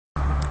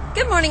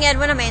Good morning,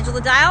 Edwin. I'm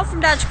Angela Dial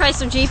from Dodge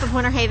Chrysler Jeep of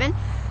Winter Haven.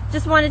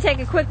 Just wanted to take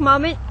a quick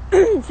moment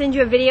and send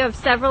you a video of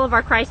several of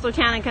our Chrysler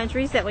Town &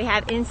 Countries that we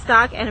have in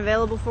stock and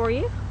available for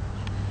you.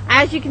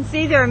 As you can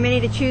see, there are many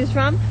to choose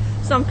from,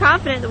 so I'm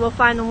confident that we'll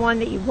find the one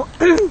that you want.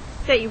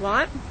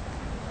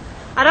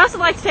 I'd also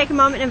like to take a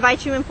moment and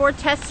invite you in for a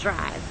test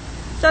drive.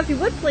 So if you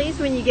would please,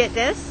 when you get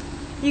this,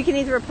 you can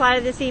either reply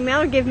to this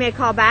email or give me a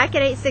call back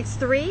at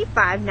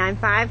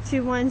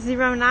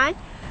 863-595-2109.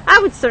 I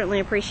would certainly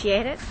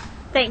appreciate it.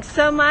 Thanks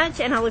so much,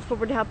 and I look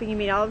forward to helping you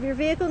meet all of your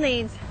vehicle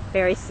needs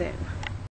very soon.